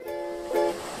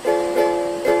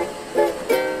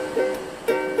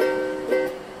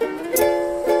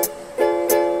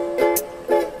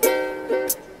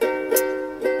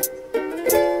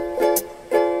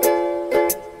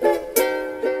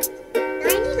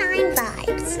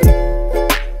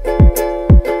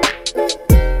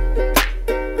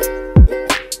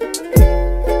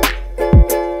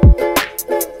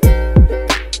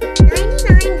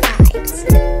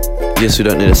Guess we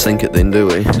don't need to sync it then, do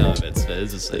we? No, it's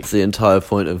a sync. It's the entire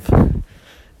point of...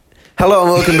 Hello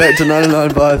and welcome back to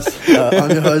 99 Vibes. I'm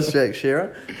your host, Jack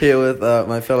Shearer, here with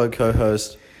my fellow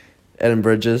co-host, Adam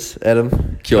Bridges.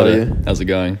 Adam, Kia how are ora. you? How's it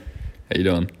going? How you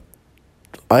doing?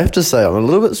 I have to say, I'm a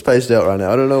little bit spaced out right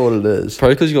now. I don't know what it is.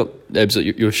 Probably because you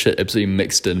got your shit absolutely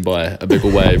mixed in by a bigger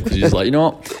wave. Because you're just like, you know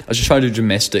what? I should try to do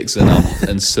gymnastics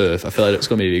and surf. I feel like it's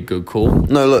going to be a good call.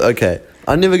 No, look, okay.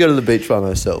 I never go to the beach by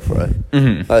myself, right?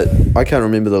 Mm-hmm. I can't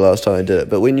remember the last time I did it,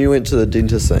 but when you went to the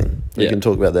dentist thing, we Yeah. can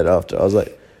talk about that after. I was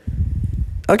like,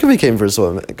 I could be keen for a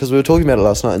swim, because we were talking about it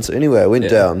last night. And so anyway, I went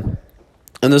down,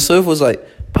 and the surf was like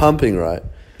pumping, right?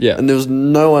 Yeah. And there was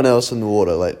no one else in the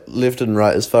water, like left and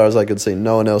right, as far as I could see,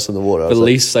 no one else in the water. I The was like,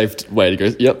 least safe way to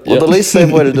go. Yep. well, the least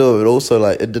safe way to do it, but also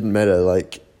like it didn't matter,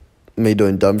 like me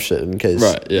doing dumb shit in case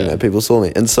Right, yeah. you know, people saw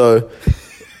me. And so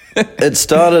it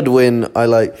started when I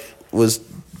like was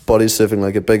body surfing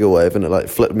like a bigger wave, and it like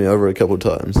flipped me over a couple of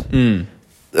times. Mm.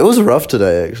 It was rough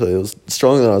today, actually. It was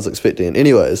stronger than I was expecting. And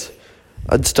anyways,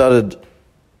 I'm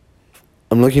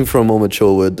looking for a more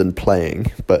mature word than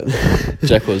playing, but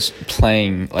Jack was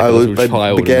playing like a little I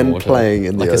child began in the water, playing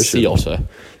in the like a ocean. sea otter.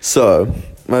 So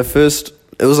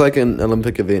it was like an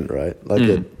Olympic event, right? Like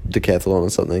a Mm. decathlon or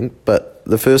something. But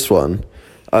the first one,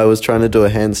 I was trying to do a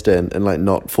handstand and like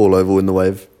not fall over when the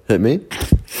wave hit me.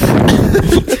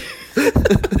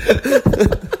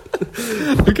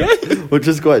 Okay. Which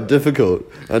is quite difficult.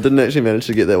 I didn't actually manage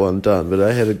to get that one done, but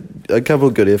I had a couple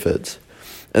of good efforts.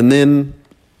 And then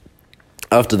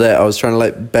after that, I was trying to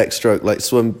like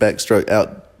swim backstroke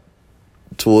out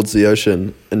towards the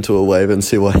ocean into a wave and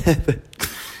see what happened.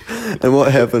 And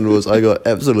what happened was I got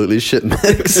absolutely shit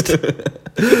mixed.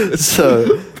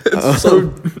 So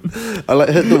I like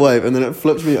hit the wave and then it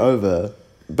flipped me over.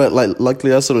 But like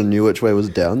luckily I sort of knew which way was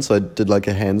down, so I did like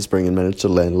a handspring and managed to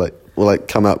land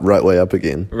come up right way up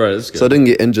again. Right, that's good. So I didn't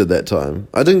get injured that time.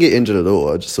 I didn't get injured at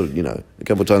all. I just sort of, a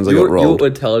couple of times I got rolled. Your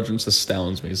intelligence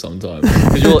astounds me sometimes.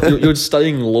 Because you're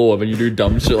studying law and you do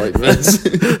dumb shit like this.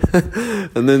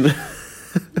 And then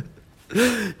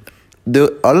I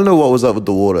don't know what was up with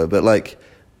the water, but like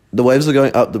the waves were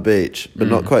going up the beach, but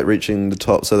not quite reaching the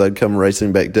top, so they'd come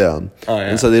racing back down. Oh, yeah.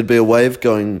 And so there'd be a wave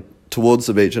going towards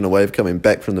the beach and a wave coming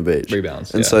back from the beach.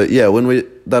 Rebounds, And yeah. so when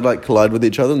they'd like collide with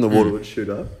each other and the water would shoot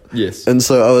up. Yes. And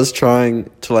so I was trying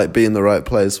to like be in the right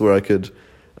place where I could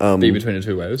Be between the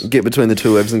two waves. get between the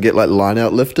two waves and get like line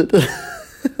out lifted.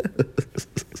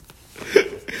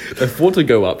 If water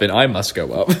go up, then I must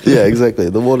go up. Yeah, exactly.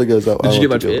 The water goes up. Did I you get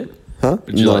want much to air? go. Huh?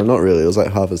 Did you No, like- not really. It was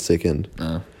like half a second.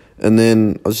 Oh. And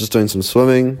then I was just doing some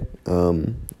swimming,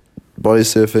 body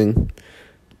surfing.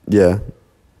 Yeah.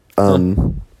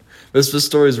 This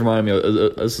stories remind me of,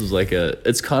 this is like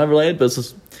it's kind of related, but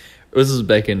this is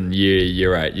back in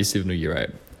year 8, year 7 or year 8,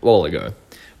 a while ago.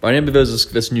 But I remember there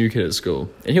was this new kid at school,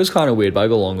 and he was kind of weird, but I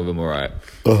got along with him alright.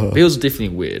 But he was definitely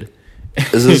weird.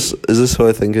 Is this who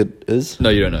I think it is? No,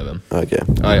 you don't know him. Okay.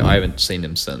 I haven't seen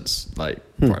him since like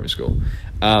primary school.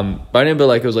 But I remember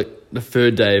like it was like the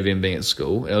third day of him being at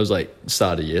school, and it was like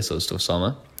start of year, so it was still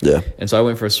summer. Yeah. And so I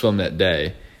went for a swim that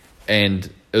day, and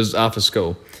it was after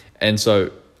school, and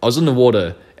so I was in the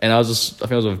water, and I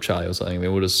think I was with Charlie or something.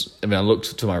 I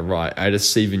looked to my right, I had a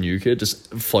Steven New kid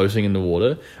just floating in the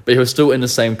water, but he was still in the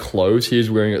same clothes he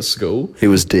was wearing at school. He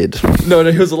was dead. No,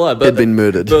 he was alive. But He'd been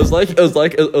murdered. But it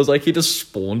was like he just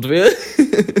spawned there.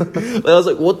 Like, I was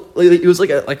like, what? Like, he was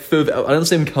like further out. I didn't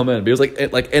see him come in, but he was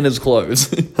like in his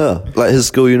clothes. Huh. Like his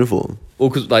school uniform. Well,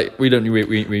 because like we don't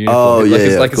we Oh, yeah,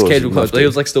 his, yeah, like of his course, casual you clothes, must but he do.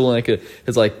 was like still in like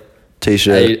his like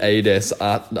T-shirt. Adidas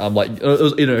art. Like it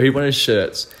was, he wanted his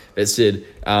shirts that said,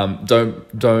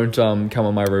 "Don't come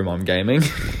in my room. I'm gaming."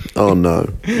 Oh no.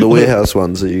 The warehouse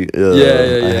ones that you... Yeah.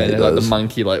 I hate And like the those.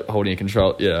 monkey like holding a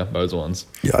control. Yeah, those ones.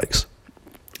 Yikes.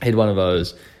 He had one of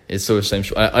those. It's sort of the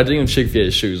same. I didn't even check if he had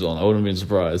his shoes on. I wouldn't have been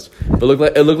surprised. But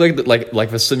it looked like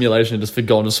the simulation had just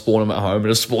forgotten to spawn him at home and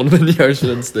just spawned him in the ocean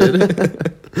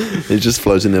instead. He's just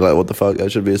floating there like, what the fuck? I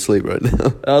should be asleep right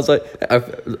now. I was like,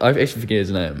 I've actually forget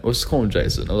his name. I was just calling him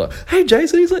Jason. I was like, hey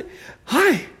Jason. He's like,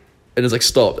 hi, and it's like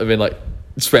stopped and then like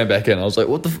swam back in. I was like,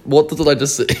 what did I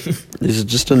just see? He's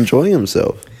just enjoying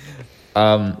himself.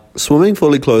 Swimming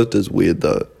fully clothed is weird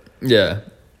though. Yeah,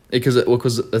 because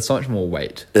it's so much more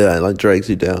weight. Yeah, it like drags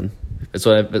you down. That's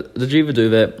why. Did you ever do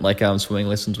that like swimming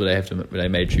lessons where they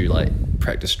made you like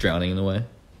practice drowning in a way?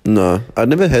 No, I'd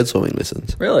never had swimming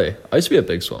lessons. Really? I used to be a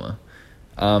big swimmer.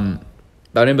 But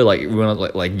I remember like when I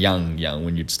was like young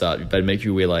when you'd start, they'd make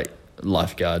you wear like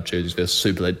lifeguard jerseys with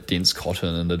super like, dense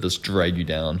cotton, and they'd just drag you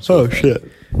down. sort of thing.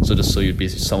 Shit. So just so you'd be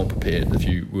somewhat prepared if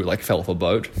you were like fell off a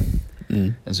boat.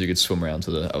 and so you could swim around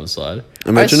to the other side.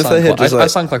 Imagine if they had just I like,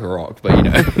 sunk like a rock, but you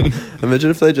know.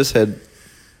 imagine if they just had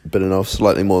bitten off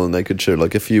slightly more than they could chew,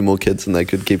 like a few more kids and they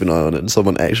could keep an eye on it, and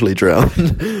someone actually drowned.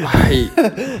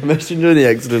 Imagine doing the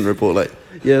accident report, like,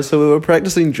 yeah, so we were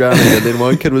practicing drowning, and then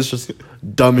one kid was just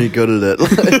dummy good at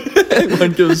it.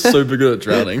 One kid was super good at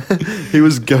drowning. He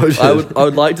was goated. I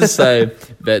would like to say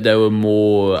that they were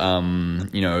more,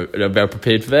 you know, they were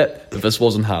prepared for that, but this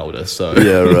wasn't harder, so.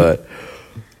 Yeah, right.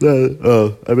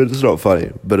 No, I mean, it's not funny,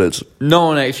 but it's... No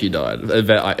one actually died,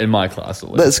 in my class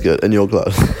at least. That's good, in your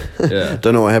class. Yeah.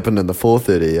 Don't know what happened in the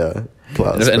 4:30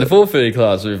 class. In the 4:30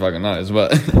 class, who fucking knows,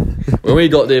 but when we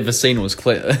got there, the scene was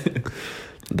clear.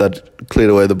 That cleared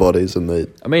away the bodies and they...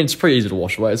 I mean, it's pretty easy to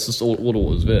wash away. It's just all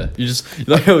was there. You just, you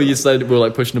know how you said we were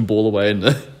like pushing the ball away and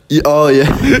Yeah, oh, yeah.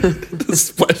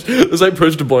 splash. It was like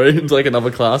pushed the boy into like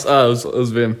another class. It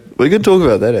was them. We could talk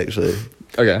about that, actually.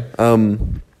 Okay.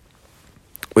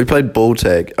 We played ball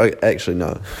tag. Oh, actually,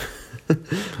 no.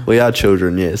 We are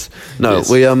children, yes. No, Yes.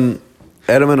 we, Adam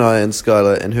and I and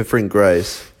Skylar and her friend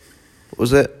Grace,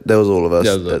 was that? That was all of us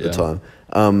Yeah, that was at it, the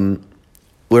time.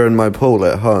 We're in my pool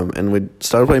at home and we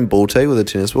started playing ball tag with a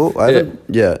tennis ball. I don't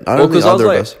think 'cause either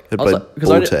of us had I was played like- 'cause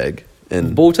ball tag.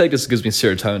 And Ball tag just gives me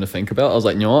serotonin to think about. I was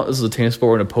like, you know what? This is a tennis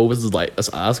ball in a pool. This is like us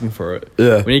asking for it.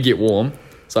 Yeah. We need to get warm.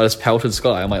 So I just pelted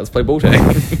Sky. I'm like, let's play ball tag.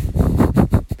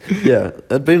 yeah,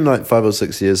 it'd been like 5 or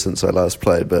 6 years since I last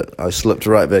played, but I slipped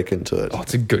right back into it. Oh,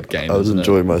 it's a good game. I was isn't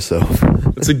enjoying myself. it?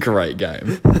 It's a great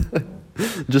game.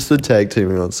 Just the tag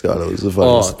teaming on Skylar was the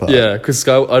funniest part. Yeah, because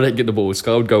Sky, I didn't get the ball.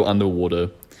 Sky would go underwater,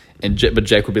 but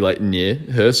Jack would be like near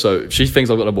her. So if she thinks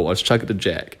I've got the ball, I just chuck it to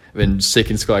Jack. Then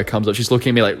second Sky comes up, she's looking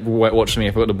at me like watching me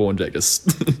if I got the ball, and Jack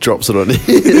just Drops it on you.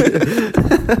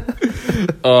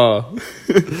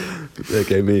 That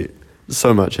gave me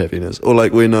so much happiness. Or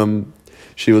like when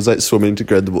she was like swimming to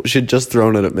grab the ball. She'd just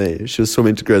thrown it at me. She was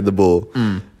swimming to grab the ball.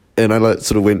 And I like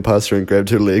sort of went past her and grabbed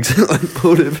her legs and like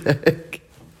pulled her back.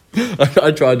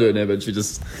 I tried doing it, but she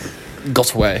just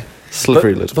got away.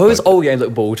 Slippery But little those fuck. old games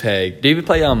like ball tag. Do you ever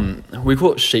play we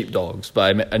call it sheepdogs,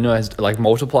 but I know it has like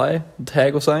multiplayer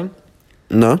tag or something.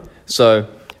 No? So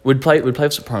we'd play with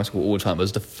primary school all the time. It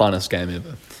was the funnest game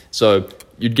ever. So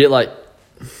you'd get like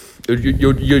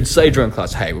you'd say during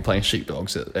class, hey, we're playing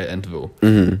sheepdogs at interval,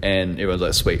 and everyone's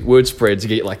like, sweet. Word spreads, you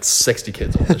get like 60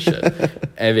 kids on this shit,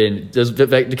 and then there's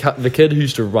the kid who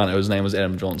used to run it. His name was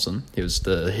Adam Johnson. He was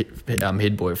the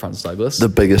head boy at Francis Douglas. The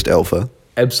biggest alpha.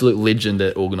 Absolute legend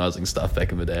at organising stuff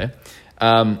back in the day.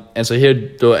 And so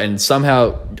he'd do it, and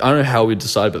somehow, I don't know how we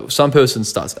decide, but some person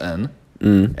starts in,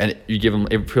 and you give them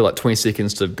every like 20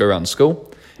 seconds to go around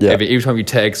school. Yeah. And then every time you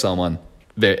tag someone,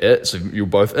 they're it, so you're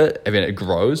both it, and then it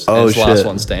grows, Oh, and it's the last shit.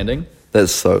 one standing.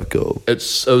 That's so cool. It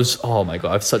was oh my god,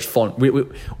 I have such fun. We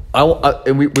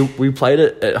played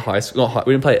it at high school.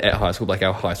 We didn't play it at high school, like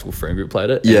our high school friend group played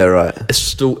it. Yeah, right.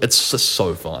 It's just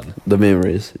so fun. The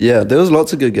memories. Yeah, there was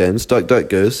lots of good games. Duck, Duck,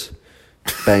 Goose.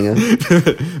 Banger.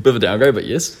 Bit of a downgrade, but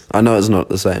yes. I know it's not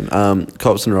the same.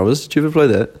 Cops and Robbers. Did you ever play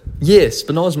that? Yes,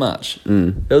 but not as much.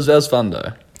 It was fun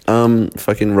though.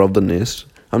 Fucking Rob the Nest.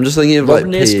 I'm just thinking of Rob like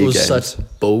Nest PE was games.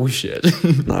 such bullshit.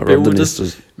 No, Rob People the just-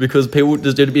 Nest was... because people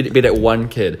just did be that one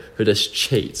kid who just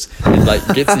cheats and like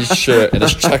gets his shirt and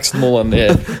just chucks them all in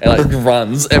there and like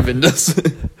runs and then just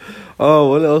Oh,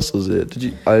 what else was it?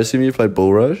 I assume you played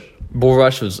Bull Rush? Ball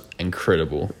Rush was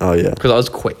incredible Oh yeah. because I was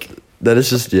quick. That is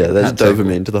just that's Can't tackle.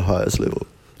 dopamine to the highest level.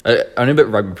 I remember at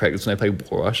rugby practice when I played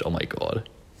Ball Rush. Oh my god.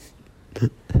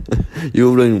 You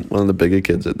were being one of the bigger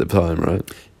kids at the time, right?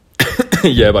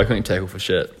 Yeah, but I couldn't tackle for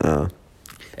shit. Oh.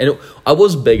 And I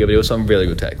was bigger, but there were some really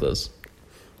good tacklers.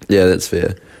 Yeah, that's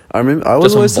fair. I remember I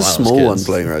was Just some always the violence small one kids.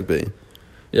 playing rugby.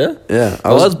 Yeah? Yeah, I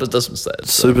I was was, but that's sad.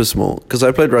 super small because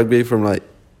I played rugby from like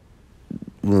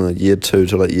year 2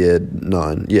 to like year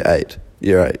 9, year 8,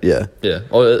 yeah. Yeah.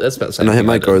 Oh, that's about the same And I had thing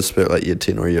my did. growth spurt like year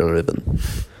 10 or year 11.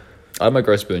 I had my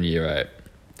growth spurt in year 8,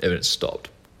 and then it stopped.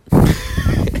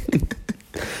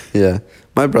 Yeah,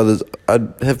 my brothers. I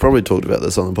have probably talked about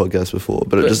this on the podcast before,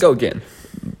 but Let's go again.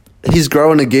 he's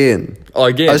growing again. Oh,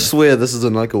 again. I swear this is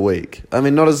in like a week. I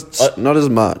mean, not as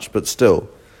much, but still.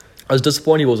 I was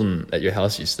disappointed he wasn't at your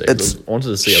house yesterday. 'Cause It's I wanted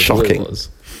to see how tall he shocking. was.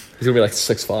 He's gonna be like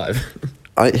 6'5".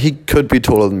 He could be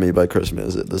taller than me by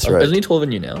Christmas at this rate. Isn't he taller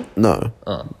than you now? No,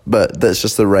 Oh, but that's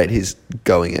just the rate he's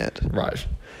going at. right.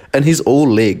 And he's all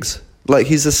legs. Like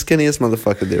he's the skinniest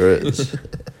motherfucker there is.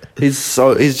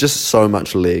 He's just so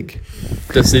much leg.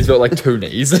 Just he's got like 2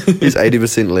 knees, He's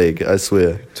 80% leg, I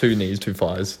swear. 2 knees, 2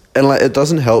 thighs. And like it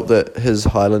doesn't help that his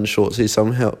Highland shorts, he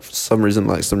somehow for some reason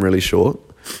likes them really short.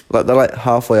 Like they're like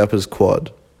halfway up his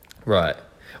quad. Right.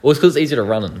 Well, it's because it's easier to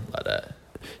run in like that.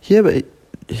 Yeah, but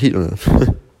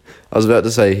I was about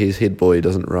to say he's head boy, he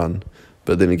doesn't run.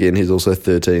 But then again, he's also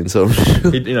 13, so I'm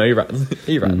sure. He runs.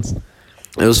 He runs.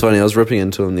 It was funny, I was ripping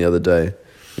into him the other day.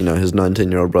 His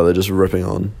 19-year-old brother just ripping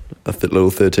on a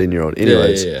little 13-year-old.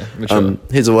 Anyways, Mature.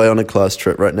 he's away on a class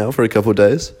trip right now for a couple of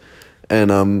days. And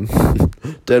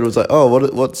Dad was like, oh,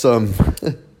 what's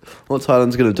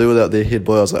Highland's going to do without their head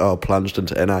boy? I was like, oh, plunged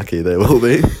into anarchy they will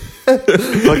be.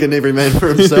 Fucking every man for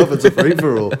himself, it's a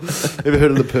free-for-all. Ever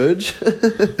heard of The Purge?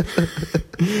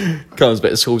 Comes back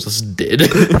to school just dead.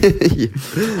 Yeah.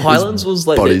 Highlands was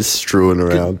like Bodies strewing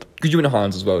around. Because you went to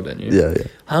Highlands as well, didn't you? Yeah.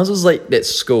 Highlands was like that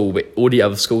school, but all the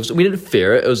other schools, we didn't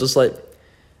fear it. It was just like,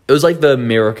 it was like the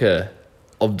America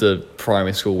of the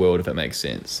primary school world, if it makes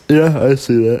sense. Yeah, I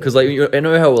see that. Because like, I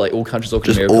know how like all countries look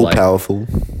at Just America all like, powerful.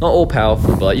 not all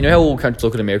powerful, but like, you know how all countries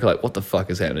look at America like, what the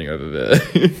fuck is happening over there?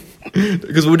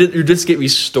 Because you just get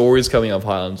these stories coming up of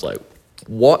Highlands like,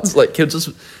 what? Like kids just.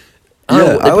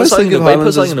 I always think of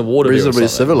Highlands in the water reasonably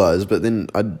civilized, but then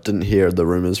I didn't hear the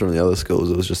rumours from the other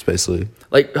schools. It was just basically...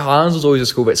 Like, Highlands was always a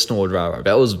school that snored rara.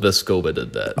 That was the school that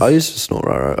did that. I used to snort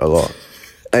rara a lot.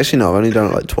 Actually, no, I've only done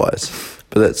it like twice.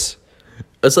 But that's...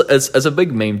 It's a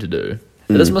big meme to do.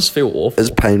 It just must feel awful. It's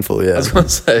painful, yeah. I was going to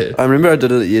say. I remember I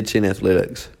did it at Year 10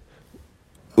 athletics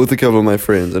with a couple of my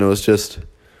friends, and it was just...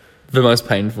 The most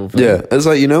painful thing. Yeah, it's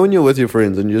like, when you're with your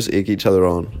friends and you just egg each other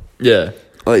on. Yeah.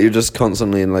 Like, you're just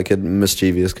constantly in like a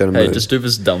mischievous kind of mood. Hey, just do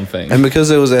this dumb thing. And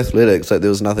because it was athletics, like there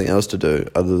was nothing else to do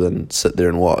other than sit there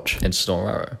and watch. And snore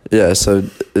rara. Yeah, so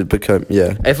it became,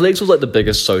 yeah. Athletics was like the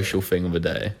biggest social thing of the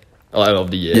day. Of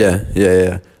the year.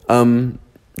 Yeah. Do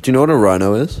you know what a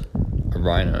rhino is? A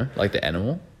rhino? Like the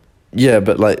animal? Yeah,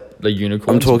 but like... The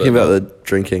unicorn? I'm talking about the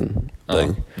drinking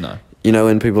thing. Oh, no. You know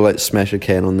when people like smash a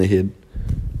can on their head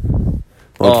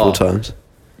multiple times?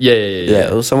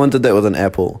 Yeah. Well, someone did that with an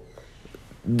apple.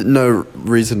 No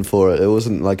reason for it. It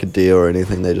wasn't like a deer or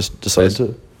anything. They just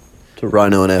decided to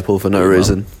rhino an apple for no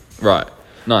reason. Right.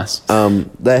 Nice.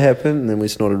 That happened, and then we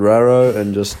snorted raro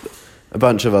and just a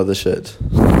bunch of other shit.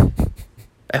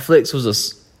 Athletics was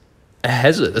a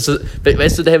hazard.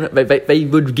 They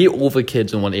would get all the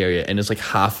kids in one area, and it's like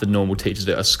half the normal teachers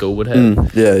that a school would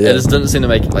have. Yeah. It just didn't seem to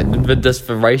make like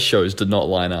the ratios did not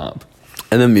line up.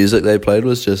 And the music they played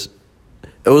was just...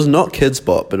 It was not Kids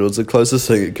Bop, but it was the closest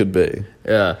thing it could be.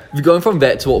 Yeah, going from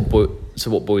that to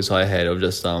what Boys High had of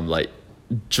just like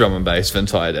drum and bass the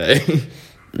entire day.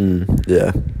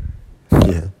 Yeah.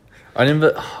 I knew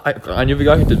the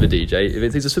guy who did the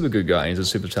DJ. He's a super good guy. He's a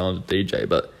super talented DJ,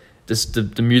 but just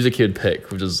the music he'd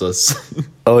pick, which is just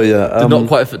Oh yeah, did not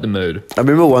quite fit the mood. I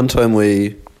remember one time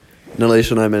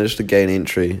Nalisha and I managed to gain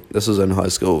entry. This was in high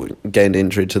school. Gained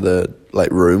entry to the like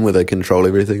room where they control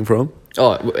everything from.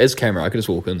 Oh, as camera, I could just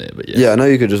walk in there, but yeah. Yeah, I know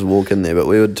you could just walk in there, but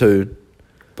we were two.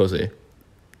 Pussy.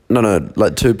 No,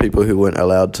 like two people who weren't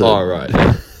allowed to. Oh right.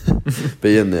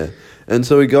 Be in there, and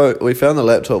so we found the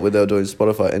laptop where they were doing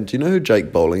Spotify. And do you know who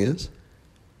Jake Bowling is?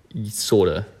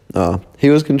 Sorta. Oh, he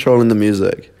was controlling the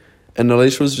music, and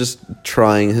Nalisha was just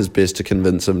trying his best to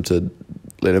convince him to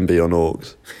let him be on aux,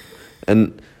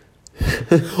 and.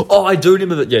 Oh, I do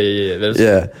remember that.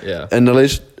 Yeah. Yeah. And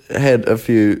Nalish had a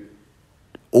few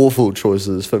awful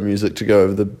choices for music to go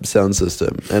over the sound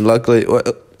system, and luckily,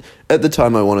 at the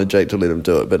time, I wanted Jake to let him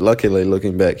do it, but luckily,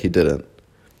 looking back, he didn't,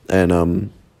 and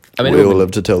we all live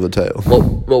to tell the tale.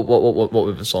 What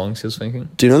were the songs he was thinking?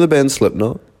 Do you know the band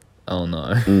Slipknot? Oh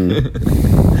no.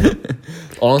 Can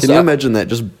Honestly, you imagine that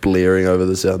just blaring over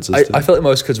the sound system? I feel like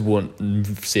most kids wouldn't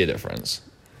see a difference.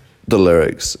 The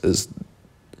lyrics is.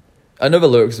 I know the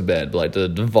lyrics are bad, but like the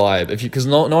vibe. Because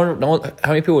no one, how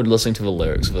many people would listen to the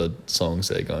lyrics of the songs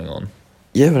that are going on?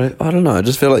 Yeah, but I don't know. I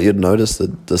just feel like you'd notice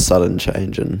the sudden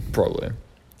change and probably.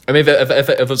 I mean, if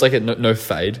it was like no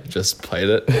fade, just played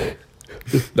it.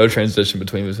 No transition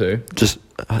between the two. Just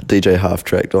DJ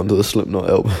half-tracked onto the Slipknot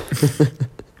album.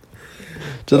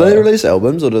 Do they release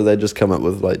albums, or do they just come up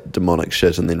with like demonic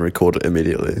shit and then record it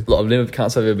immediately?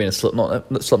 Can't say I've ever been a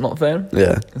Slipknot fan.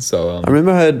 Yeah. So I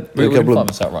remember I had a couple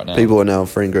of right people in our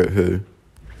friend group who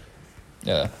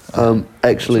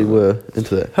actually were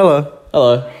into that. Hello.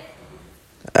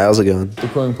 How's it going?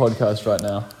 Recording podcast right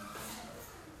now.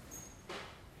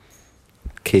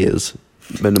 Cares.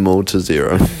 Minimal to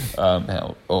zero.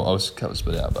 I'll cut this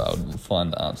bit out, but I'll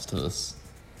find the answer to this.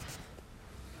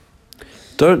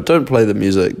 Don't play the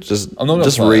music. Just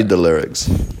read the lyrics.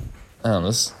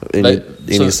 Any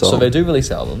song. So they do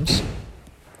release albums.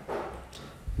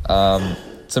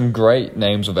 Some great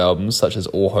names of albums, such as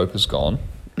All Hope Is Gone,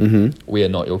 We Are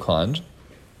Not Your Kind,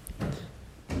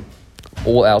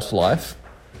 All Out Life,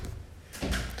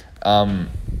 and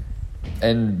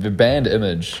the band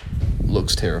Image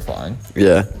looks terrifying.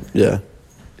 Yeah.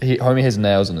 Homie has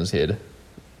nails in his head.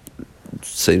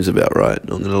 Seems about right.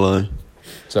 Not gonna lie.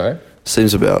 Sorry.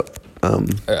 Seems about.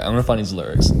 Alright, I'm gonna find his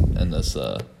lyrics in this.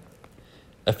 I'll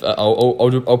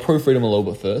proofread them a little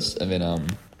bit first, and then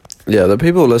Yeah, the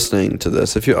people listening to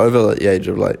this, if you're over the age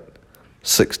of like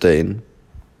 16,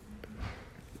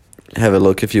 have a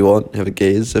look if you want. Have a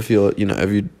gaze if you're,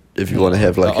 if you want to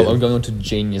have like. I'm going on to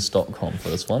genius.com for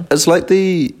this one. It's like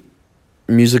the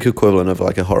music equivalent of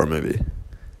like a horror movie.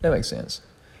 That makes sense.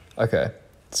 Okay,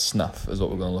 Snuff is what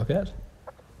we're going to look at.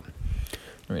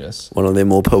 Read this. One of their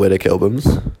more poetic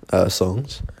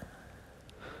songs.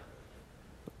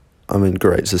 I'm in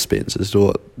great suspense as to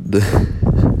what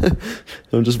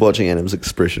I'm just watching Adam's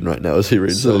expression right now as he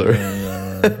reads the lyric.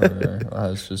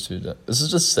 This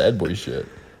is just sad boy shit.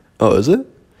 Oh, is it?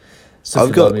 So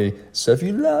if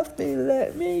you love me,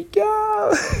 let me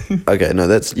go. Okay, no,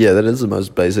 that is the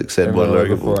most basic sad boy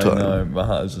lyric of all time. No, my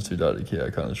heart is just too dark to care.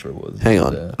 I can't sure what it was. Hang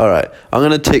on. All right, I'm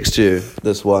gonna text you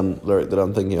this one lyric that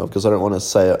I'm thinking of because I don't want to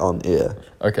say it on air.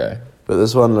 Okay. But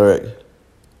this one lyric.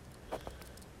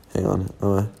 Hang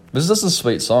on. This is just a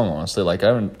sweet song, honestly. Like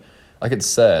it's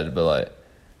sad, but like,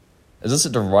 is this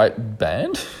the right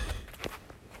band?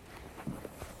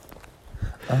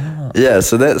 Yeah,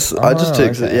 so that's I just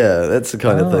texted. Okay. Yeah, that's the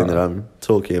kind of thing that I'm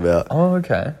talking about. Oh,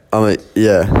 okay.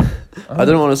 Yeah. I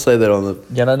don't want to say that on the.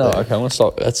 Yeah, no. Okay, I'm gonna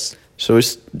stop. That's. Shall we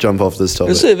jump off this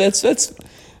topic? That's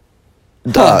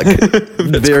dark,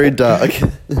 very dark.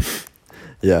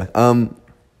 Yeah.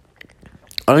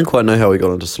 I don't quite know how we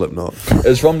got into Slipknot.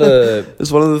 It's from the.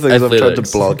 It's one of the things Athletics. I've tried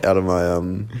to block out of my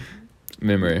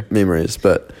memories,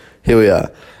 but here we are.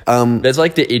 That's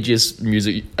like the edgiest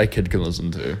music a kid can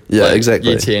listen to. Yeah, like,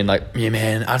 exactly. Year 10, like, yeah,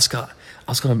 man, I was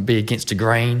gonna be against the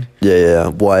grain. Yeah.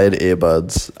 Wired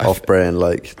earbuds, off-brand,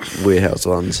 like warehouse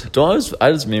ones.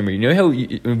 I just remember, you know how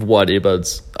with wired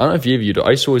earbuds, I don't know if you ever used it,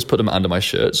 I used to always put them under my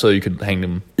shirt so you could hang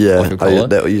them off your collar.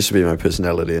 That used to be my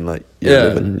personality in like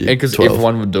year 11, and because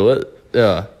everyone would do it.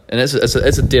 Yeah, and it's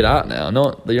a dead art now.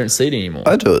 You don't see it anymore.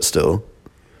 I do it still.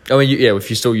 I mean, if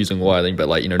you're still using wiring, but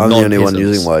like, I'm the only one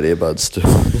using wired earbuds still.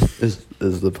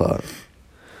 is the part.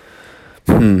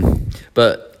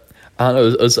 But I don't know.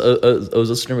 It was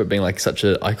just remember it being like such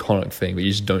an iconic thing, but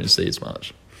you just don't see as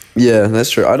much. Yeah,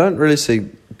 that's true. I don't really see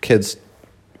kids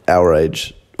our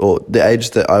age or the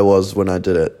age that I was when I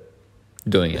did it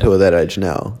doing it. Who are that age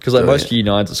now? Because like most year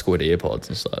 9s at school had AirPods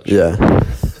and such. Yeah.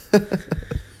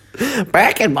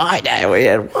 Back in my day, we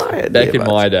had wired. Back in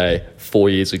my day, 4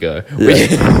 years ago, yeah.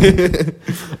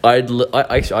 my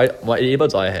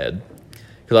earbuds I had,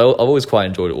 because I've always quite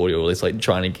enjoyed audio, or at least like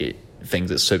trying to get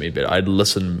things that suit me better. I'd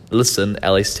listen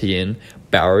LSTN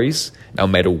Boweries, now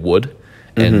made of wood,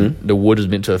 and the wood is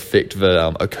meant to affect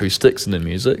the acoustics in the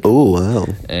music. Oh wow!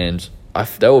 And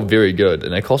they were very good,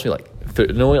 and they cost me like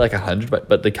normally like $100,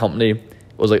 but the company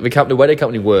was like the way the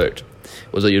company worked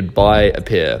was that you'd buy a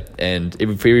pair, and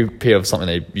every pair of something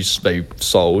they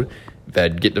sold,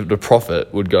 they'd get the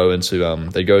profit would go into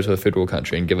they'd go to a federal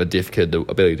country and give a deaf kid the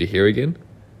ability to hear again.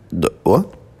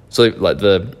 What? So like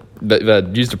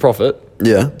they'd use the profit,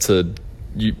 to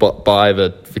buy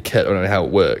the kit. I don't know how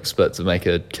it works, but to make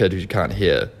a kid who can't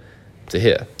hear to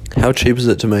hear. How cheap is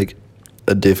it to make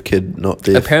a deaf kid not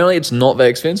deaf? Apparently, it's not that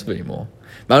expensive anymore.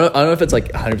 I don't know if it's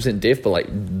like 100% deaf, but like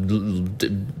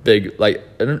big, like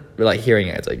I don't like hearing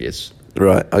aids, I guess.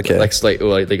 Right. Okay.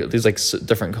 There's like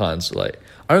different kinds. Like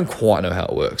I don't quite know how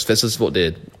it works. That's just what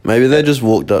they're. Maybe they just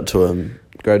walked up to him,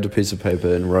 grabbed a piece of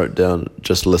paper, and wrote down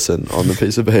 "just listen" on the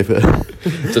piece of paper.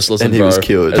 Just listen, and he bro. was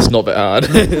cured. It's not that hard. I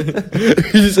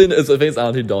think it's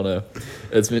Auntie Donna.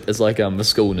 It's like a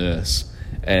school nurse,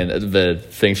 and the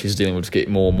thing she's dealing with is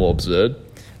getting more and more absurd.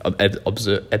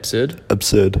 Absurd.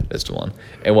 That's the one.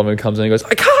 And one man comes in and goes,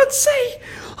 "I can't see.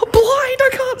 I'm blind. I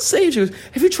can't see." And she goes,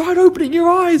 "Have you tried opening your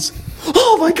eyes?"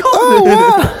 Oh my god! Oh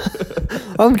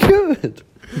wow! I'm cured.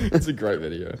 It's a great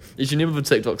video. You should never put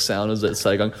TikTok sounders that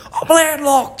say going, "I'm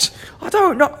landlocked. I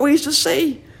don't know where to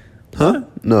see." Huh?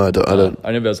 No, I don't. I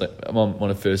remember I was like, I'm on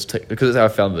one of the first because that's how I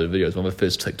found the videos. One of the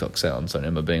first TikTok sounds. I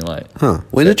remember being like, "Huh?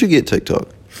 When did you get TikTok?"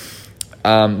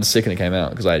 The second it came out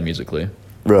because I had Musical.ly.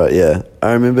 Right, yeah.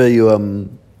 I remember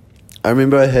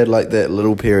I had like that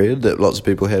little period that lots of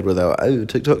people had where they were, "Oh,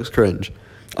 TikTok's cringe."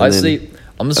 I'm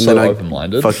just so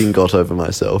open-minded. Fucking got over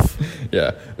myself.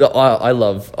 Yeah. I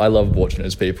love watching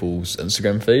those people's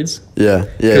Instagram feeds. Yeah.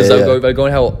 Because they're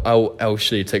going how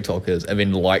shitty TikTok is and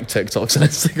then like TikToks on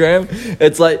Instagram.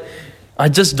 It's like,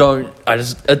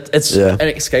 it's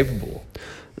inescapable.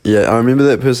 Yeah, I remember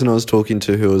that person I was talking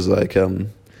to who was like,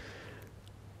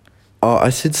 Oh, I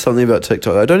said something about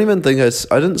TikTok. I don't even think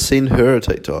I didn't send her a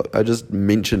TikTok. I just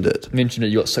mentioned it. Mentioned it,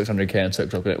 you got 600k on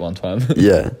TikTok at one time.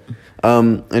 Yeah.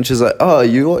 And she's like, oh,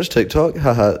 you watch TikTok?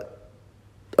 Haha.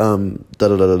 Da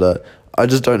da da da da. I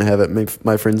just don't have it.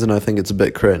 My friends and I think it's a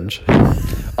bit cringe.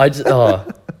 I just,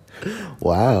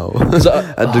 Wow.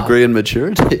 So, a degree in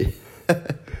maturity.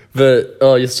 but,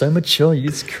 you're so mature, you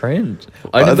just cringe.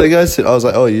 I think I was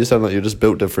like, oh, you sound like you're just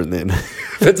built different then.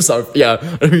 That's so,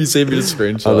 yeah, you see me just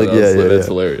screenshot. I think, That's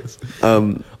hilarious.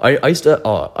 I used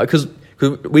to, because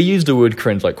we use the word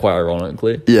cringe like quite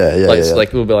ironically. Yeah. Like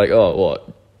people be like, oh, what?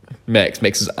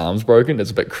 Max's arm's broken.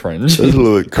 It's a bit cringe. It's a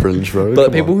little bit cringe, bro.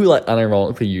 But people who like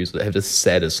unironically use it have the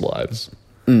saddest lives.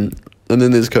 And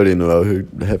then there's Cody and Noel who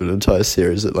have an entire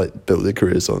series that like built their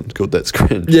careers on called That's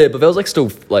Cringe. Yeah, but that was like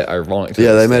still like ironic.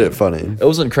 Yeah, they made it funny. It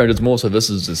wasn't cringe. It's more so this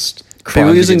is just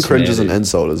people using cringe as an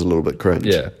insult is a little bit cringe.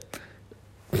 Yeah.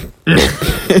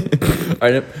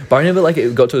 I remember like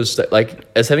it got to a state like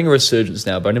it's having a resurgence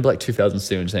now. But I remember like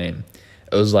 2017,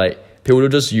 it was like people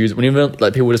would just use whenever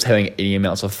like people were just having any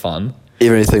amounts of fun.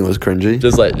 Everything was cringy.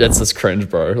 Just like that's just cringe,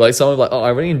 bro. Like someone was like, oh, I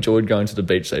really enjoyed going to the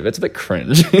beach today. That's a bit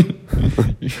cringe.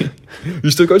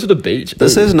 You still go to the beach?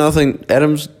 This has nothing.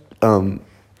 Adam's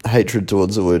hatred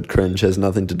towards the word cringe has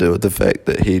nothing to do with the fact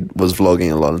that he was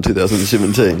vlogging a lot in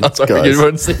 2017. I'm sorry, guys. you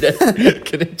won't see that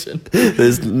connection.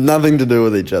 There's nothing to do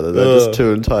with each other. They're just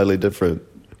two entirely different.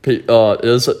 It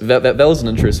was that was an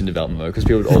interesting development though, because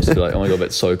people would also be like, "Oh my god,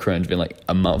 that's so cringe." Being like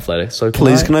a month later, so can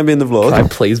I be in the vlog? Can I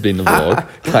please be in the vlog?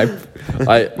 I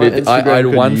had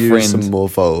one friend. Some more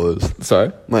followers.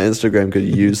 Sorry, my Instagram could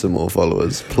use some more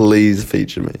followers. Please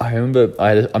feature me. I remember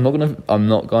I'm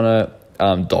not gonna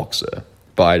dox her,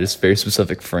 but I had this very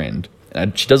specific friend.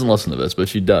 And she doesn't listen to this, but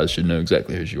she does. She'd know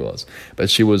exactly who she was. But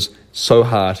she was so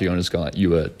hard to go and just go like, you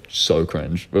were so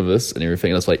cringe with this and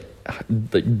everything. And it's like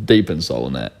deep in soul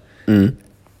in that. And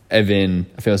then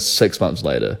I think it was 6 months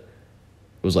later,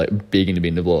 it was like begging to be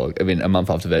in the vlog. And then a month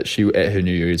after that, she at her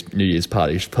New Year's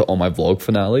party, she put on my vlog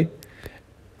finale.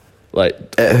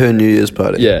 Like at her New Year's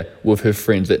party? Yeah, with her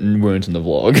friends that weren't in the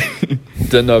vlog.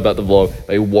 Didn't know about the vlog.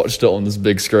 They watched it on this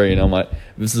big screen. I'm like,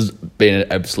 this has been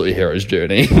an absolute hero's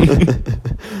journey.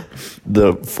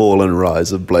 The fall and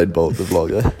rise of Blade Bolt, the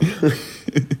vlogger.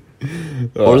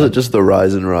 Or was it just the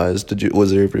rise and rise?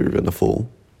 Was there ever even a fall?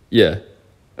 Yeah,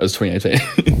 it was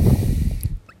 2018.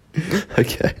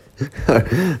 Okay.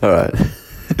 All right.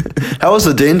 How was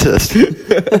the dentist?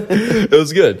 It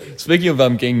was good. Speaking of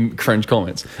getting cringe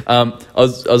comments, I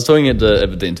was talking at the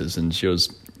dentist, and she was,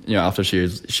 after she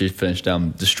finished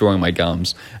destroying my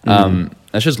gums, and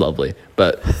she was lovely,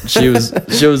 but she was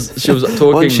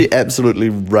talking. Once she absolutely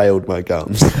railed my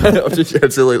gums. She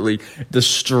absolutely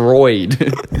destroyed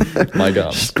my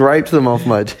gums. Scraped them off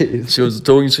my teeth. She was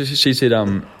talking. She said,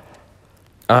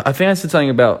 I think I said something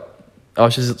about. Oh,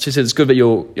 she said it's good that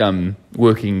you're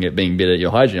working at being better at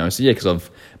your hygiene. I said, yeah, because I've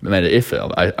made an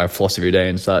effort. I floss every day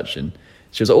and such. And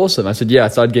she was like, awesome. I said, yeah, I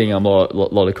started getting a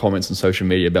lot of comments on social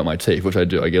media about my teeth, which I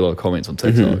do. I get a lot of comments on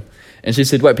TikTok. And she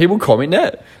said, wait, people comment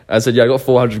that? I said, yeah, I got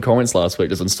 400 comments last week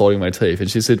just installing my teeth.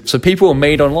 And she said, so people are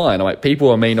mean online? I'm like, people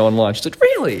are mean online. She said,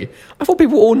 really? I thought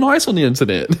people were all nice on the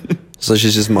internet. So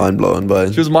she's just mind-blown by...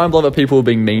 She was mind-blown that people were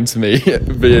being mean to me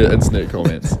via internet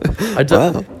comments.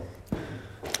 Wow.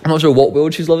 I'm not sure what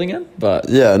world she's living in, but...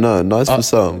 Yeah, no, nice for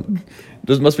some.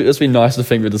 This must be nice to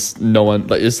think that no one...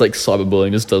 Like, it's like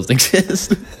cyberbullying just doesn't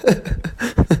exist.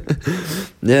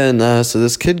 Yeah, nah, so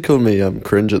this kid called me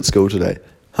cringe at school today.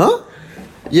 Huh?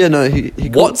 Yeah, no, he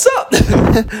What's up?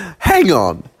 Hang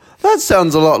on. That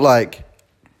sounds a lot like...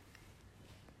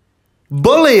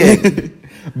 bullying.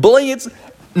 Bullying,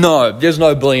 No, there's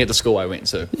no bullying at the school I went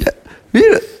to. Yeah,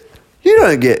 you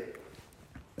don't get...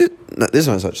 No, there's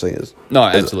no such thing as... No,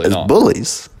 absolutely not.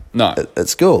 Bullies? No. At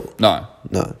school? No.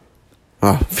 No.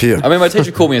 Oh, phew. I mean, my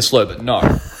teacher called me a slur, but no.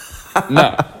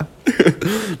 No.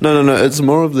 No. It's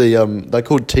more of the... they're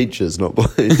called teachers, not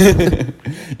bullies.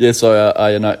 Yeah, so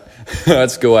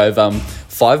at school I have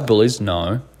 5 bullies.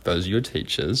 No, those are your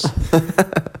teachers.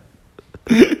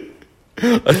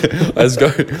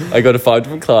 I go to 5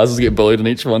 different classes, get bullied in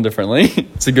each one differently.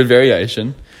 It's a good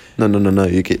variation. No.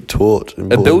 You get taught.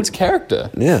 It builds character.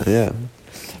 Yeah.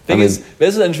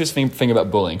 There's an interesting thing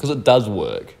about bullying, because it does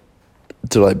work.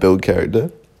 To, like, build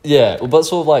character? Yeah, but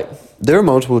sort of like... There are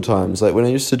multiple times, like, when I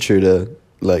used to tutor,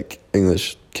 like,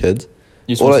 English kids.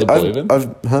 You supposed to bully them?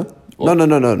 Huh? What?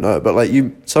 No. But, like,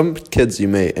 some kids you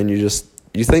meet, and you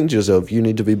think to yourself, you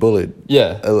need to be bullied.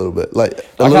 Yeah. A little bit. Like,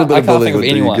 I can't think of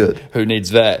anyone who needs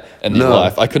that in their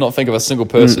life. I could not think of a single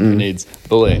person who needs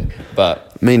bullying,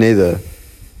 but... Me neither.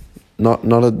 Not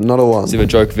a one. See, the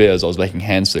joke there is I was making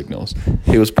hand signals.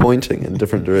 He was pointing in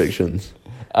different directions.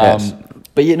 Yes.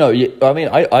 But I mean,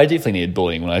 I definitely needed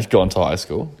bullying when I got into high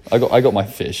school. I got my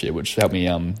fair share, which helped me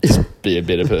just be a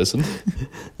better person.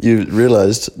 You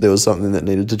realised there was something that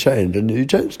needed to change, and you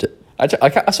changed it.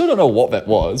 I still don't know what that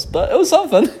was, but it was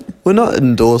something. We're not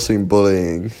endorsing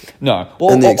bullying. No,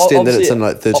 well, in the extent that it's in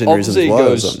obviously- 13 Reasons obviously Why it or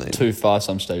goes something. too far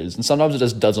some stages, and sometimes it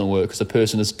just doesn't work because the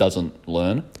person just doesn't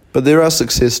learn. But there are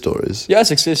success stories. Yeah,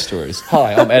 success stories.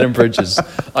 Hi, I'm Adam Bridges.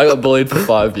 I got bullied for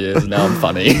 5 years, and now I'm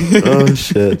funny. Oh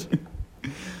shit.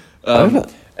 And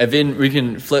then we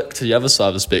can flip to the other side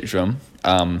of the spectrum.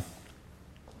 I'm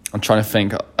trying to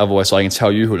think otherwise so I can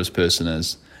tell you who this person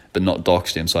is, but not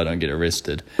dox them so I don't get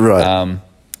arrested. Right.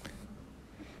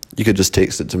 You could just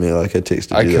text it to me like I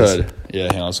texted I you. could. This.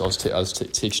 Yeah, hang on. So I was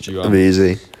text you. It'd be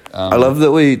easy. I love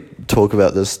that we talk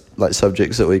about this, like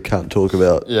subjects that we can't talk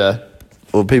about, Yeah.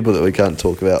 or people that we can't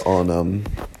talk about on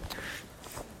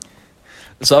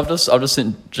So I've just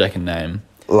sent Jack a name.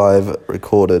 live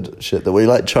recorded shit that we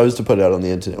like chose to put out on the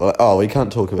internet. We're like, oh, we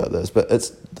can't talk about this, but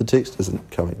the text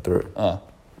isn't coming through. Oh,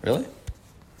 really?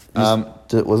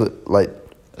 Was it like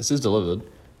This is delivered.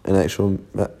 an actual?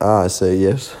 I see.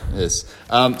 Yes. Yes.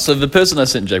 So the person I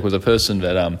sent Jack was a person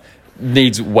that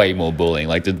needs way more bullying.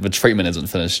 Like the treatment isn't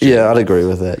finished yet. Yeah, I'd agree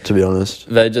with that. To be honest.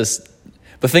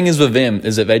 The thing is with them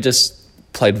is that they just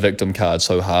played victim card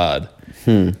so hard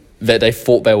that they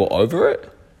thought they were over it.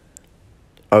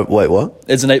 Oh wait, what?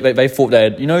 They thought they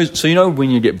had, so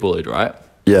when you get bullied, right?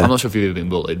 Yeah. I'm not sure if you've ever been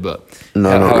bullied, but No,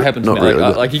 how it happened to not me. really,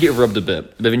 but- Like you get rubbed a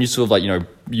bit, but then you sort of like,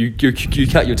 you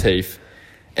cut your teeth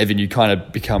and then you kind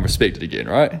of become respected again,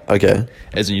 right? Okay.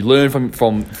 As in you learn from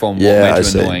what Yeah, I made you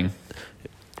see. annoying.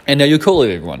 And now you're cool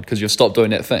with everyone because you've stopped doing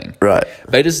that thing. Right.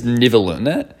 They just never learned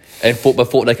that and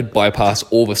thought they could bypass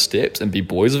all the steps and be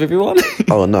boys with everyone.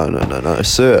 Oh no,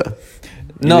 sir.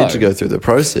 You No. need to go through the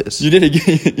process. You need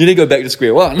to go back to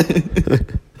square one.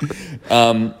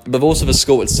 But also the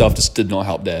school itself just did not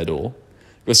help that at all.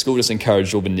 The school just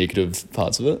encouraged all the negative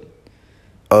parts of it.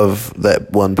 Of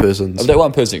that one person's Of that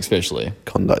one person especially.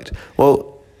 conduct.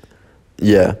 Well,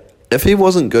 yeah. If he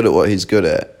wasn't good at what he's good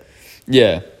at,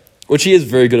 Yeah. Which he is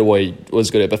very good at what he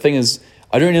was good at. But the thing is,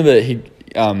 I don't remember he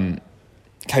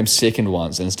came second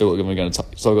once and still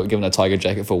got given a tiger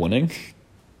jacket for winning.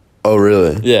 oh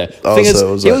really? Yeah. The Oh, thing so is, it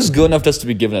was he like- was good enough just to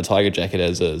be given a tiger jacket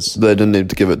as is. They didn't need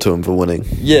to give it to him for winning.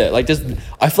 Yeah, like just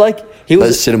I feel like he They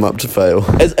was set him up to fail.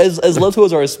 as little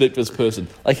as I respect this person,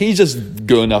 like he's just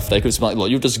good enough. They could have been like, "Look,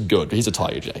 you're just good." He's a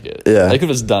tiger jacket. Yeah. they could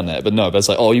have just done that, but no. But it's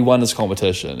like, "Oh, you won this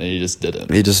competition," and he just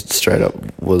didn't. He just straight up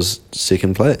was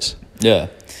second place. Yeah,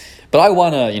 but I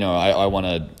won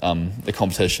the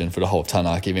competition for the whole of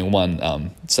Tanaki. Even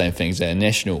won same things at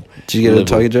national. Did you get a level.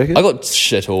 tiger jacket? I got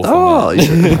shit all from Oh, that. you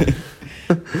should-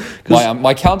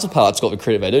 My counterparts got the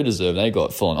credit they do deserve. They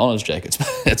got full-on honours jackets, but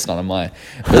it's none of my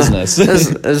business.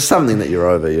 it's something that you're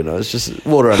over, you know. It's just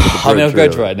water under the bridge. I mean, I've really.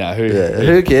 graduated now.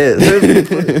 Who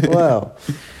cares? Wow.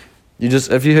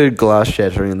 If you heard glass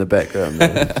shattering in the background,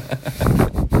 man,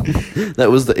 that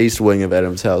was the east wing of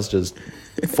Adam's house just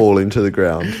falling to the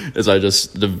ground. As I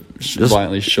just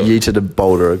violently shook. Yeeted a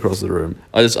boulder across the room.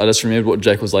 I just remembered what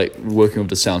Jack was like working with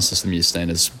the sound system yesterday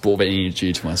and just brought that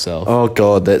energy to myself. Oh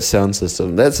god, that sound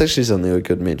system. That's actually something we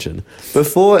could mention.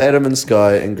 Before Adam and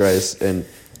Sky and Grace and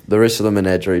the rest of the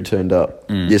menagerie turned up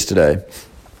yesterday,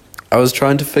 I was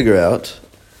trying to figure out,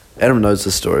 Adam knows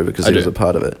this story because he was a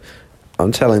part of it.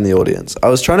 I'm telling the audience. I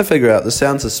was trying to figure out the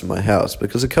sound system in my house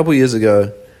because a couple years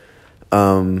ago,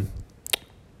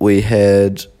 we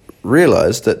had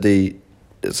realised that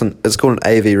it's called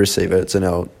an AV receiver. It's in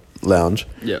our lounge.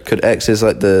 Yeah. Could access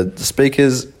like the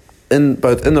speakers in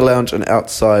both in the lounge and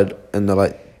outside in the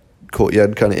like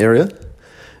courtyard kind of area.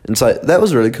 And so that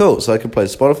was really cool. So I could play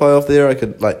Spotify off there. I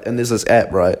could and there's this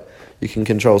app, right? You can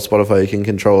control Spotify. You can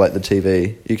control like the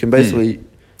TV. You can basically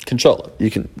Control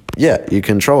it. you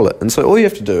control it. And so all you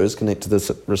have to do is connect to this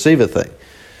receiver thing.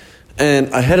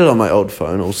 And I had it on my old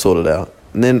phone, all sorted out.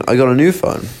 And then I got a new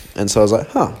phone. And so I was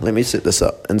like, let me set this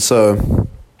up. And so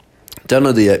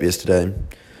downloaded the app yesterday.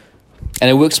 And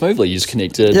it worked smoothly. You just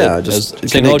connected. Yeah, I just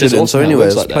connected. And so anyway,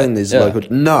 I was playing these local...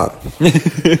 No.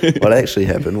 What actually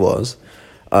happened was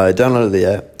I downloaded the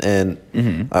app and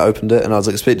I opened it and I was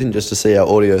expecting just to see our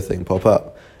audio thing pop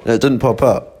up. And it didn't pop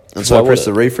up. And so I pressed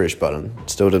the refresh button.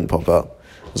 Still didn't pop up.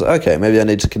 I was like, okay, maybe I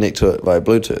need to connect to it via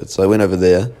Bluetooth. So I went over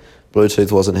there. Bluetooth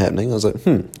wasn't happening. I was like,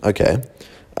 okay.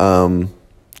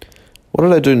 What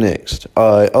did I do next?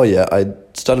 I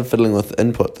started fiddling with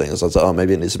input things. I was like,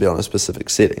 maybe it needs to be on a specific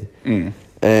setting.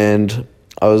 And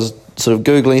I was sort of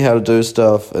Googling how to do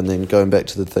stuff and then going back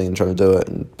to the thing and trying to do it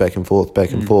and back and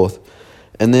forth.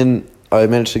 And then I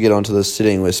managed to get onto this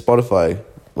setting where Spotify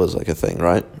was like a thing,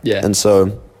 right? Yeah. And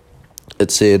so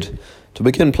it said, to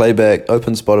begin playback,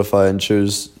 open Spotify and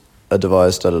choose a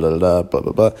device, blah, blah,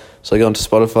 blah. So I go onto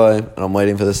Spotify and I'm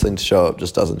waiting for this thing to show up,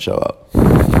 just doesn't show up.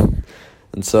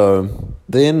 And so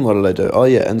then what did I do? Oh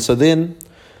yeah, and so then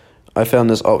I found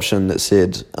this option that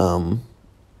said,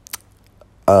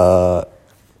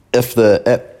 if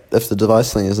the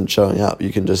device thing isn't showing up,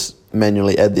 you can just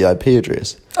manually add the IP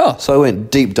address. Oh. So I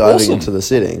went deep diving Awesome. into the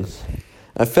settings.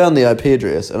 I found the IP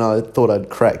address and I thought I'd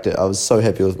cracked it. I was so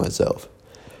happy with myself.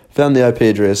 Found the IP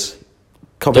address,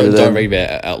 copied it in. Don't read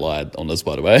that out loud on this,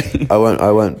 by the way. I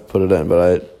won't put it in,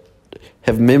 but I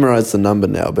have memorized the number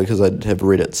now because I have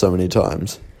read it so many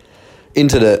times.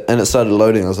 Entered it and it started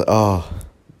loading. I was like, oh,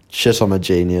 shit, I'm a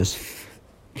genius.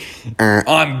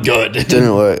 I'm good.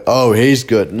 Didn't work. Oh, he's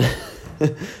good.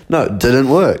 No, it didn't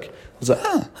work. I was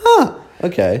like,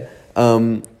 okay.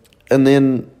 And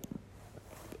then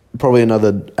probably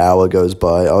another hour goes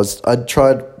by. I'd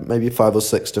tried maybe 5 or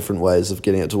 6 different ways of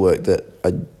getting it to work that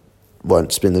I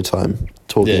won't spend the time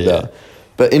talking about. Yeah.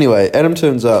 But anyway, Adam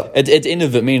turns up. At the end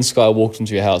of it, me and Sky walked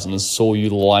into your house and just saw you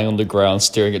lying on the ground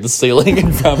staring at the ceiling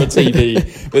in front of a TV.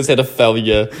 It's had a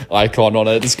failure icon on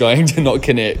it. It's going to not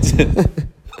connect.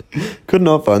 Could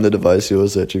not find the device you were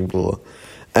searching for.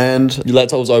 And Your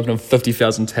laptop was open and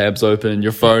 50,000 tabs open.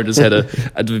 Your phone just had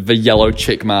a yellow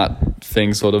check mark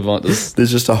thing sort of on this.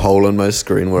 there's just a hole in my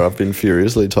screen where I've been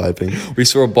furiously typing. We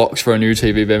saw a box for a new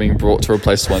TV being brought to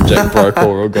replace the one Jack broke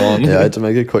or gone. Yeah, I had to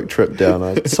make a quick trip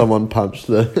down. Someone punched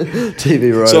the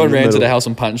TV right Someone in the ran to middle. the house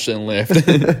and punched it and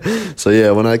left. So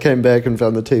yeah, when I came back and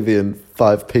found the TV in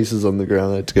 5 pieces on the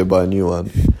ground, I had to go buy a new one.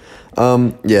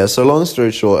 Yeah, so long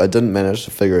story short, I didn't manage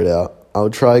to figure it out. I'll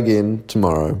try again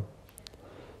tomorrow.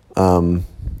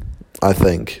 I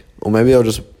think. Or maybe I'll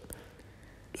just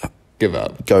Give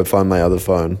up. go find my other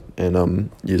phone and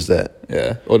use that.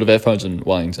 Yeah. Or the phone's in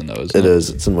Wellington though, isn't it? It is.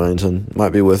 It's in Wellington. Might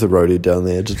be worth a roadie down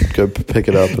there. Just go pick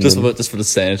it up. And Just then, for the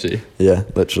sanity. yeah,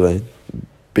 literally.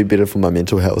 Be better for my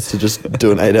mental health to just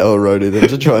do an 8-hour roadie than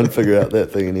to try and figure out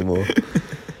that thing anymore.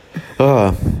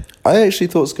 I actually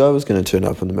thought Sky was going to turn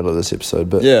up in the middle of this episode,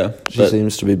 but Yeah. she But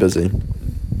seems to be busy,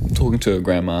 talking to her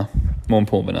grandma. More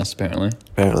important than us, apparently.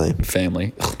 apparently.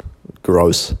 Family.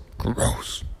 Gross.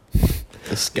 Gross.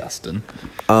 Disgusting.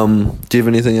 Do you have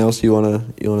anything else you wanna?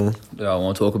 That I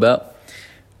want to talk about.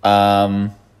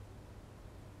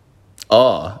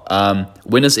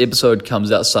 When this episode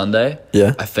comes out Sunday,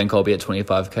 Yeah. I think I'll be at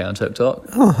 25k on TikTok.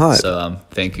 Oh, hi. So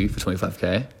thank you for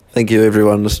 25k. Thank you,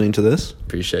 everyone listening to this.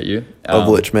 Appreciate you. Of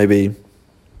which maybe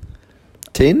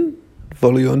 10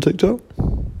 follow you on TikTok.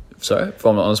 Sorry,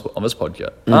 from on this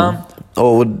podcast.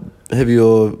 Or have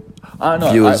your I don't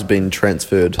know. viewers been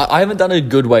transferred? I haven't done a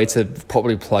good way to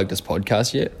properly plug this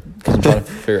podcast yet because I'm trying to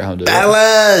figure out how to do it.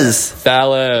 Fellas,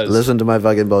 Fellas. listen to my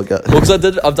fucking podcast. Well,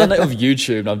 because I've done that with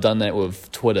YouTube and I've done that with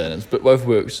Twitter, and it both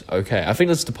works okay. I think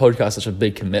that's the podcast such a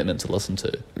big commitment to listen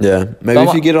to. Yeah, maybe But if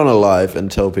I'm- you get on a live and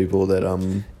tell people that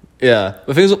Yeah,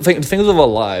 the things of a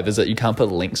live is that you can't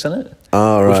put links in it,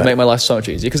 oh which right, make my life so much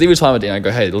easier. Because every time I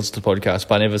go, hey, listen to the podcast,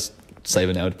 but I never save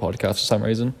an hour to podcast for some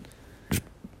reason.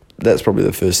 that's probably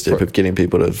the first step of getting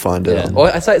people to find it. Yeah, on.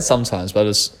 well, I say it sometimes, but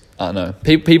I don't know.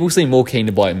 People seem more keen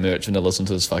to buy merch when they listen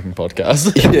to this fucking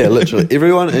podcast. Yeah, literally.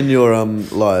 Everyone in your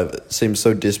live seems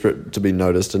so desperate to be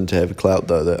noticed and to have clout,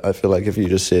 though, that I feel like if you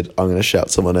just said, I'm going to shout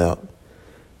someone out,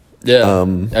 Yeah.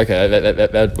 Okay,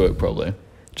 that'd work probably.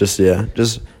 just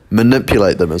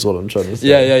manipulate them is what I'm trying to say.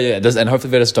 Yeah. And hopefully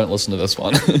they just don't listen to this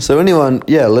one. So anyone,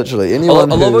 yeah, literally, A anyone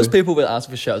lot of who- those people that ask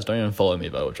for shouts don't even follow me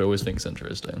though, which I always think is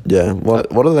interesting. Yeah,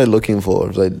 what are they looking for?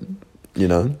 If they,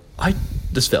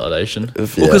 Just validation.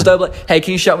 If- Because yeah. they'll be like, hey,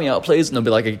 can you shout me out, please? And there'll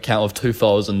be like an account of 2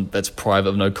 followers and that's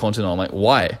private with no content. I'm like,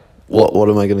 why? what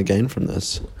am I going to gain from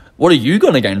this? What are you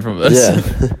going to gain from this?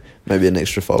 Yeah, maybe an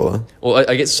extra follower. Well,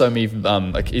 I get so many,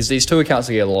 these 2 accounts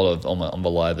I get a lot of on the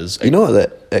live is... You know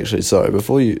what? That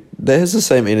has the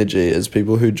same energy as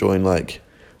people who join like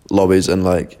lobbies in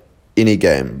like any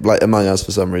game, like Among Us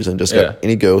for some reason. Just go, Yeah.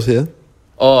 any girls here?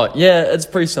 Oh, yeah, it's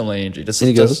pretty similar energy.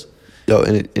 Any girls? Yo,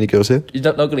 any girls here? You're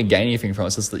not going to gain anything from it.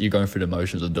 It's just that you're going through the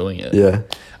motions of doing it. Yeah.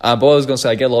 But what I was going to say,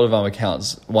 I get a lot of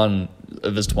accounts. One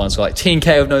of this one's got like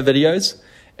 10k of no videos,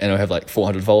 and I'll have like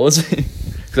 400 followers.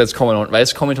 Because that's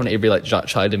comment on every like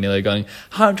Charlie D'Amelio going,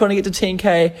 hi, I'm trying to get to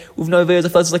 10k with no videos. I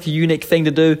thought it's like a unique thing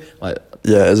to do. Like,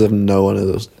 Yeah, as if no one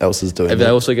else is doing and I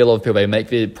that. also get a lot of people, they make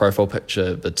their profile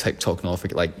picture the TikTok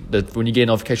notification, like when you get a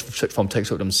notification from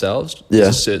TikTok themselves, Yeah.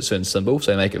 there's a certain symbol,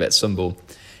 so they make it that symbol.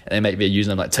 and they make their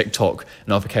username like TikTok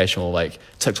notification or like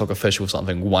TikTok official or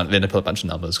something, then they put a bunch of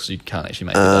numbers because you can't actually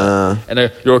make it that.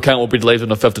 And your account will be deleted on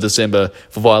the 5th of December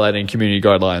for violating community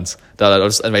guidelines.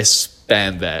 And they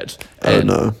spam that. And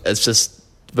no. It's just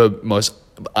the most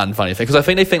unfunny thing because I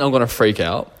think they think I'm going to freak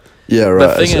out. Yeah,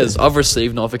 right. The thing is, I've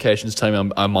received notifications telling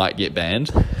me I might get banned,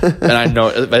 and I know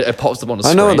it pops up on the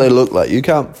screen. I know what they look like. You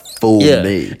can't fool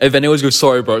me. If anyone goes,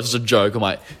 sorry, bro, it's just a joke. I'm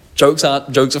like, jokes are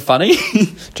funny.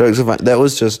 Jokes are funny. That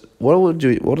was just what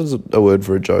is a word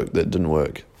for a joke that didn't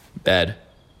work? Bad.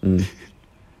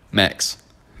 Max.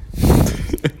 All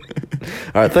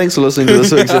right, thanks for listening to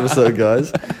this week's episode,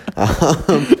 guys.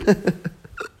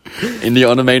 In the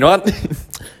honor main one.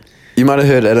 You might have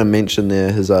heard Adam mention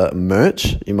there his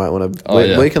merch. You might want to.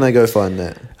 Where can they go find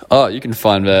that? Oh, you can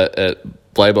find that at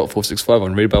Blaybot465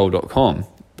 on Redbubble.com.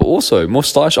 But also, more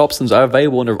stylish options are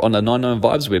available on the 99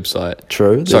 Vibes website.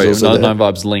 True. Sorry, 99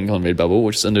 Vibes link on Redbubble,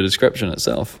 which is in the description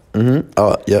itself. Mm-hmm.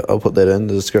 Oh, yeah, I'll put that in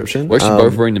the description. We're actually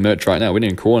both wearing the merch right now. We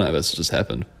didn't coordinate this; it just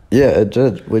happened. Yeah, it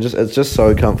did. It's just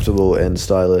so comfortable and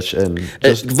stylish, and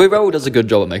Redbubble does a good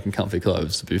job at making comfy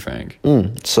clothes. To be frank.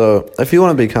 So if you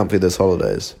want to be comfy this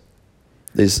holidays,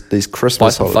 these Christmas buy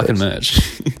some holidays, fucking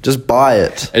merch. just buy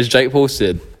it. As Jake Paul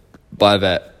said, buy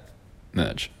that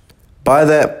merch. Buy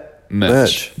that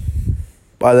merch.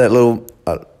 Buy that little.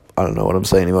 I don't know what I'm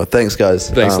saying anymore. Thanks, guys.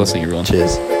 Thanks for listening, everyone.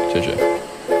 Cheers. Cheers.